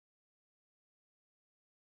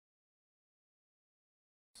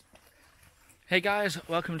Hey guys,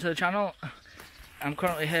 welcome to the channel. I'm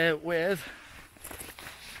currently here with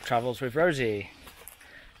Travels with Rosie,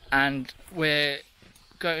 and we're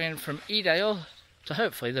going from Edale to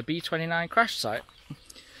hopefully the B29 crash site.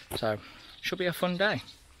 So should be a fun day.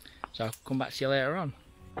 So I'll come back to you later on.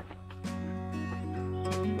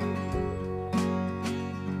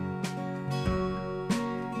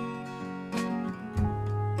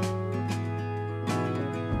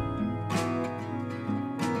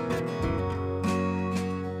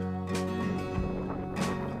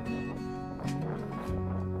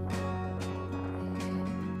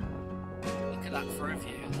 That for a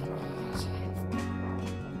view.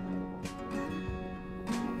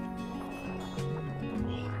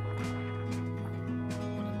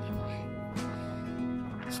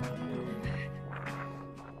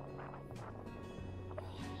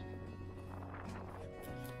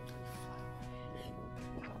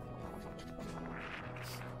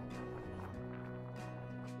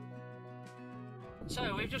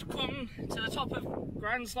 So we've just come to the top of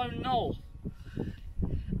Grindslowe knool.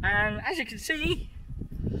 And as you can see,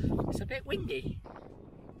 it's a bit windy.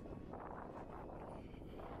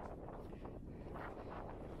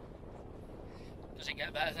 Does it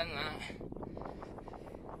get better than that?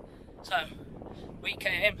 So, we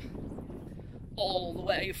came all the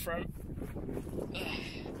way from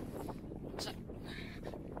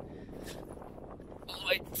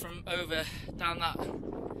over down that,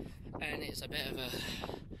 and it's a bit of a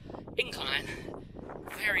incline,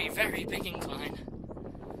 very big incline.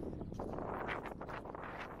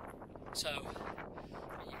 So,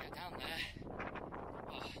 when you get down there,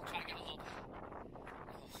 try and get up.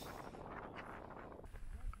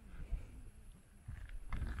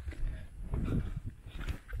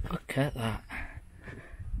 Look at that.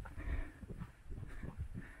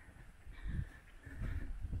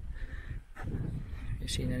 Have you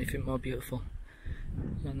seen anything more beautiful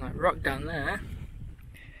than that rock down there?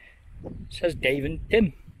 It says Dave and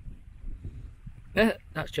Tim. That's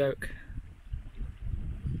a joke.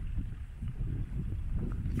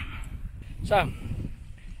 So,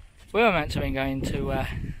 we were meant to be going to,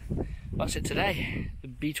 what's it today? The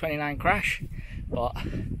B29 crash, but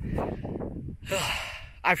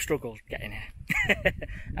I've struggled getting here.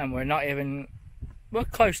 And we're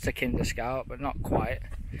close to Kinder Scout, but not quite.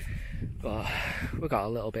 But we've got a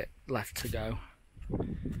little bit left to go.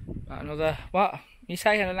 About another, what? You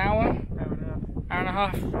say an hour? Hour and a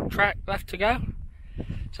half trek left to go.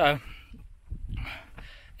 So,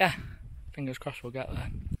 yeah, fingers crossed we'll get there.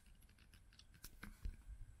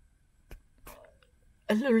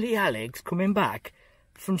 A lovely Alex coming back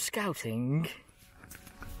from scouting.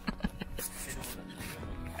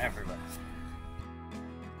 Everywhere.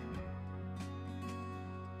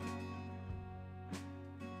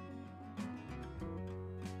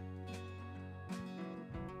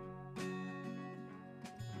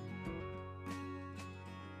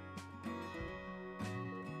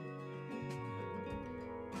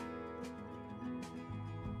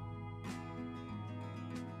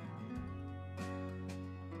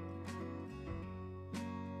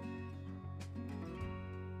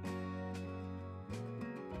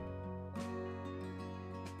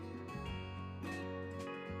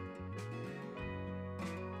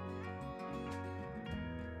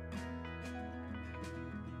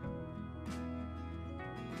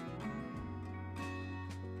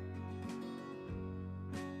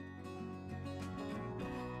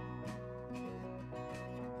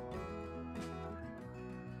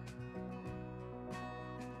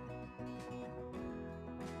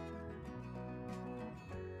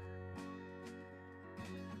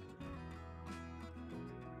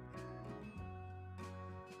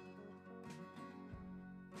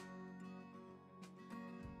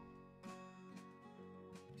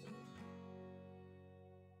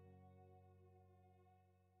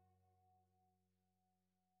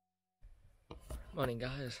 Morning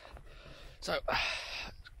guys. So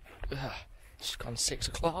it's gone 6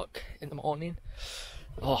 o'clock in the morning.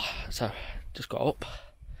 So just got up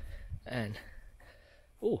and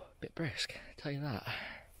a bit brisk, tell you that.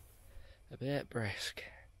 A bit brisk.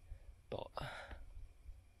 But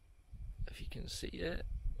if you can see it,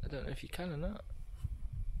 I don't know if you can or not.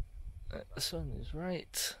 The sun is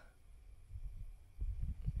right.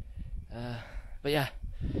 But yeah,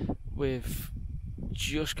 we've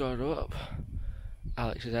just got up.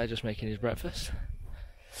 Alex is there just making his breakfast.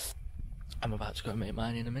 I'm about to go and make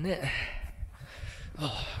mine in a minute.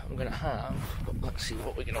 I'm gonna have, let's see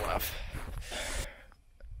what we're gonna have.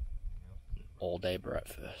 All day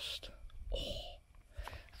breakfast.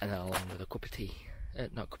 And then along with a cup of tea.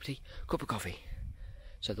 Not cup of tea, cup of coffee.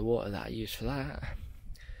 So the water that I use for that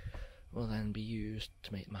will then be used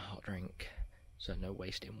to make my hot drink, so no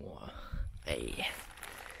wasting water. Hey.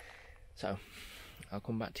 So, I'll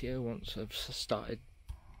come back to you once I've started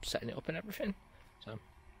setting it up and everything. So,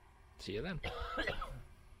 see you then.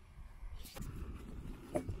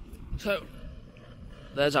 So,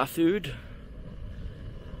 there's our food.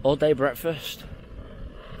 All day breakfast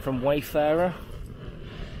from Wayfarer.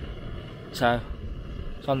 So,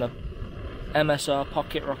 it's on the MSR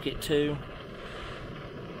Pocket Rocket 2.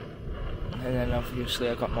 And then obviously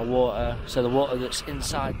I got my water. So the water that's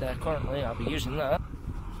inside there currently, I'll be using that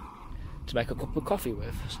to make a cup of coffee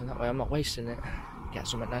with. So that way I'm not wasting it. Get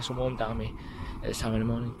something nice and warm down me at this time in the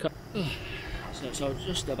morning. So it's all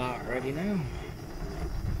just about ready now.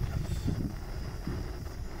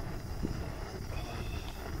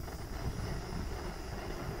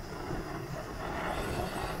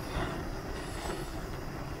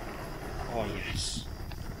 Oh yes.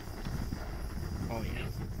 Oh yeah.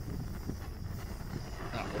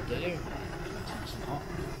 That will do. Nice and hot.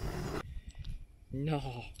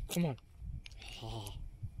 No, come on. Oh.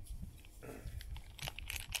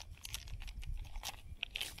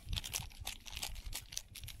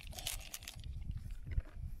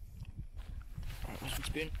 Right, where's my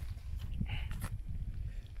spoon?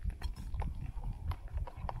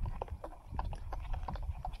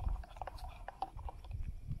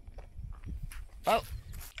 Well,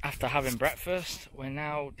 after having breakfast, we're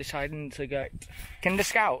now deciding to go Kinder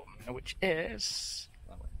Scout, which is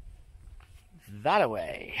that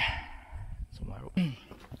away. Somewhere.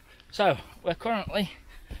 So, we're currently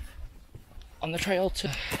on the trail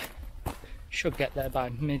to, should get there by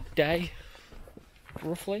midday,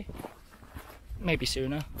 roughly, maybe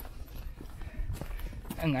sooner,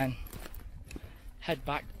 and then head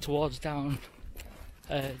back towards down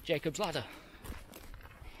Jacob's Ladder.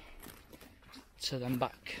 So then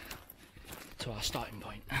back to our starting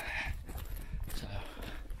point. So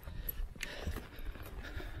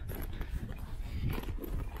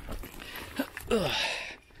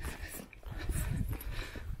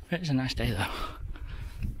it's a nice day though.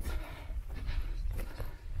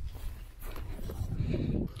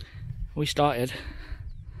 We started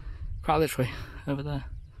quite literally over there.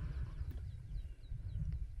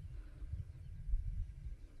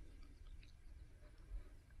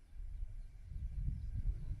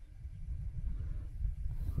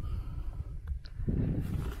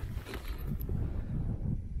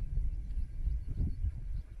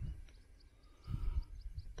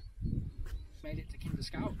 Made it to Kinder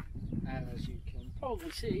Scout, as you can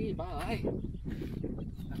probably see by, I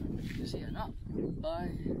don't know if you can see it or not,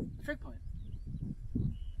 by the Trigg point.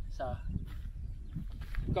 So,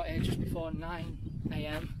 got here just before 9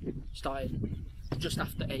 AM, started just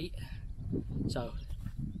after 8, so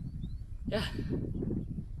yeah,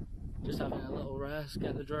 just having a little rest,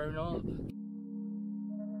 get the drone up.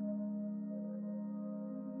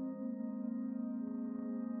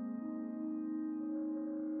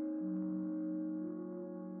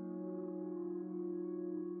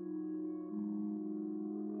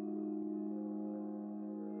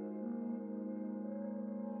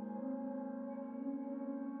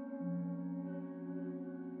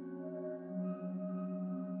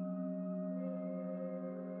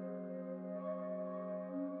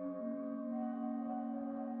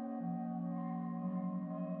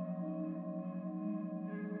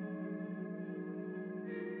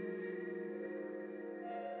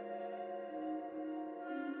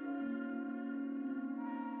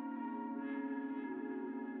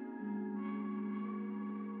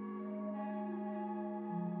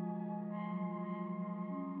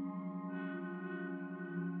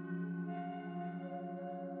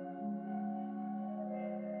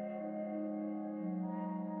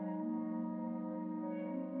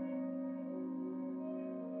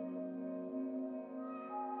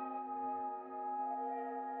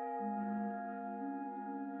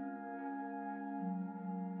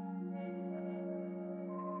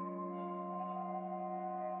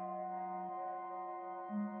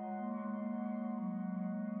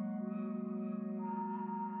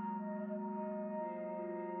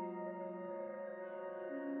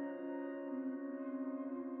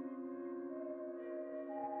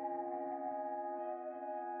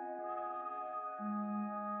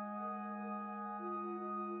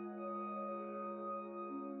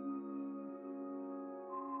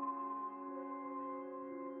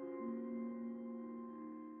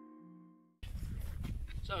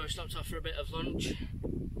 So I stopped off for a bit of lunch.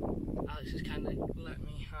 Alex has kindly let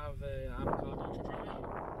me have avocado to try.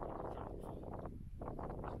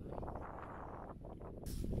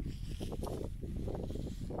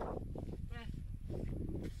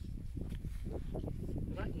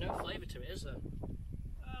 Right, no flavour is though.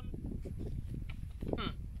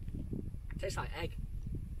 Tastes like egg.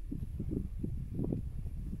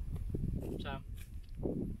 So,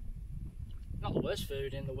 not the worst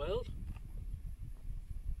food in the world.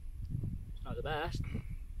 It's not the best,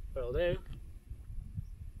 but it'll do.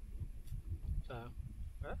 So,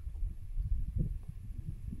 yeah. At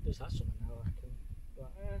least that's something now I can,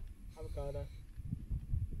 like, avocado.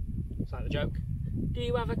 It's like the joke. Do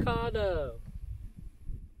you avocado?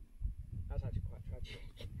 That's actually quite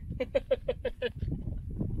tragic.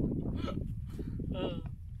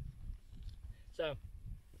 So,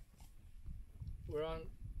 we're on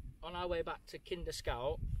our way back to Kinder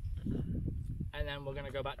Scout, and then we're going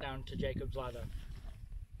to go back down to Jacob's Ladder.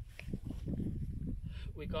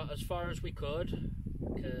 We got as far as we could,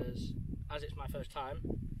 because as it's my first time,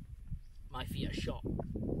 my feet are shot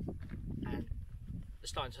and they're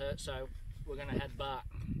starting to hurt, so we're going to head back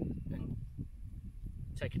and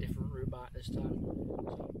take a different route back this time.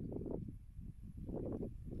 So,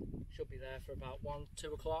 should be there for about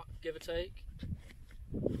 1-2 o'clock, give or take.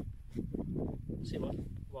 See what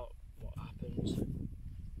happens.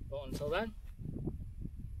 But until then,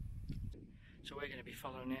 so we're going to be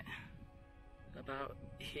following it about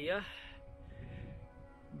here,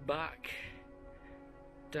 back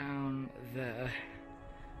down there,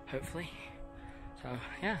 hopefully. So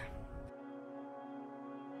yeah.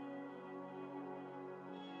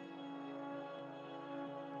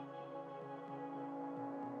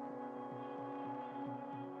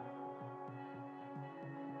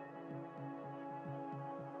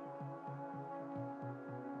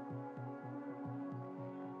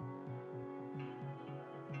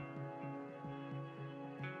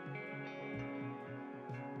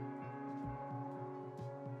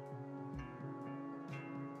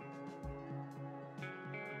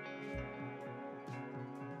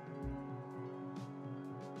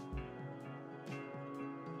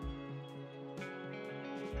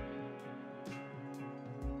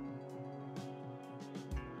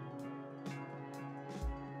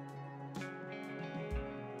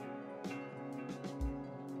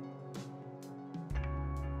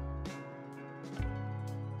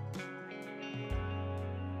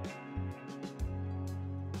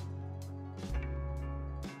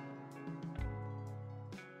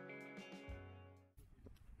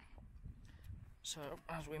 So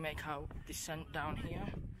as we make our descent down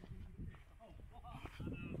here,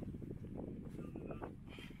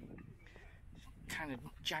 kind of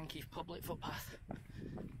janky public footpath,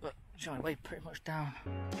 but it's on the way pretty much down.